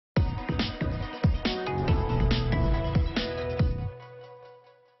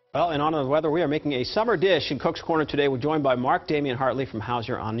Well, and on the weather, we are making a summer dish in Cook's Corner today. We're joined by Marc-Damien Hartley from How's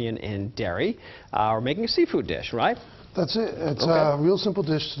Your Onion in Derry. We're making a seafood dish, right? That's it. It's a real simple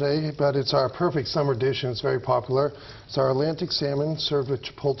dish today, but it's our perfect summer dish, and it's very popular. It's our Atlantic salmon served with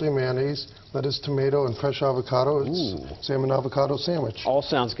chipotle mayonnaise, lettuce, tomato, and fresh avocado. It's salmon avocado sandwich. All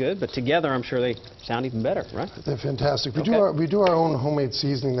sounds good, but together I'm sure they sound even better, right? They're fantastic. We do our own homemade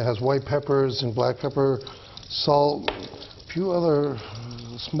seasoning that has white peppers and black pepper, salt, a few other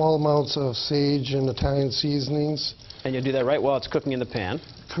small amounts of sage and Italian seasonings. And you do that right while it's cooking in the pan?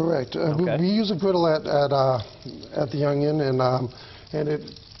 Correct. We use a griddle at the onion, and it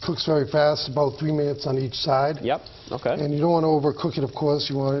cooks very fast, about 3 minutes on each side. Yep. Okay. And you don't want to overcook it, of course.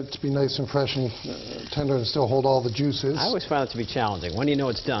 You want it to be nice and fresh and tender and still hold all the juices. I always find it to be challenging when you know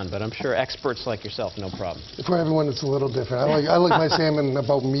it's done, but I'm sure experts like yourself, no problem. For everyone, it's a little different. I like my salmon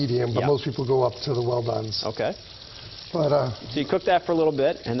about medium, but most people go up to the well-dones. Okay. But, so you cook that for a little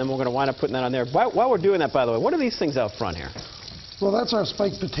bit, and then we're going to wind up putting that on there. While we're doing that, by the way, what are these things out front here? Well, that's our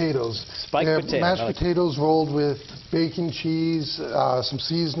spiked potatoes. Spiked potatoes. Mashed potatoes rolled with bacon, cheese, some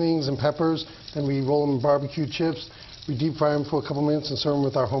seasonings and peppers. Then we roll them in barbecue chips. We deep fry them for a couple minutes and serve them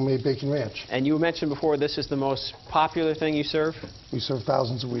with our homemade bacon ranch. And you mentioned before this is the most popular thing you serve? We serve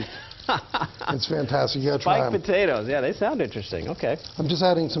thousands a week. It's fantastic. You got to try them. Spiked potatoes. Yeah, they sound interesting. Okay. I'm just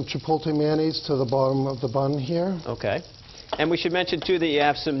adding some chipotle mayonnaise to the bottom of the bun here. Okay. And we should mention, too, that you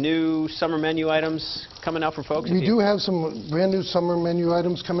have some new summer menu items coming out for folks. We do have some brand new summer menu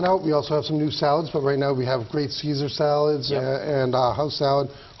items coming out. We also have some new salads, but right now we have great Caesar salads and house salad,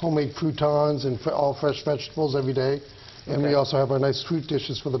 homemade croutons, and all fresh vegetables every day. And we also have our nice fruit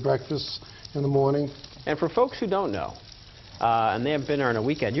dishes for the breakfast in the morning. And for folks who don't know, and they haven't been there on a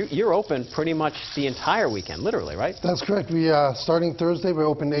weekend, you're open pretty much the entire weekend, literally, right? That's correct. We starting Thursday, we're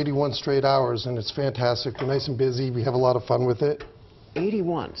open 81 straight hours, and it's fantastic. We're nice and busy. We have a lot of fun with it.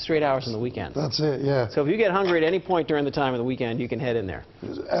 81 straight hours on the weekend. That's it, yeah. So if you get hungry at any point during the time of the weekend, you can head in there.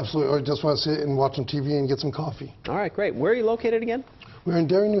 Absolutely, or just want to sit and watch some TV and get some coffee. All right, great. Where are you located again? We're in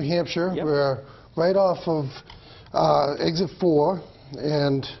Derry, New Hampshire. Yep. We're right off of exit 4,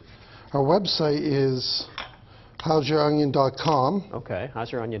 and our website is howsyouronion.com. Okay,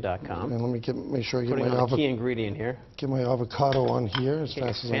 howsyouronion.com. And let me make sure I get my key ingredient here. Get my avocado on here as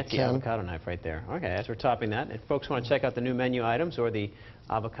fast as I can. Fancy avocado knife right there. Okay, as we're topping that, if folks want to check out the new menu items or the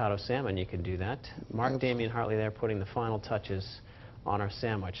avocado salmon, you can do that. Marc-Damien Hartley there putting the final touches on our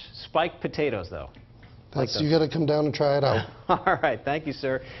sandwich. Spiked potatoes, though. You got to come down and try it out. All right, thank you,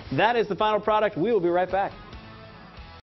 sir. That is the final product. We will be right back.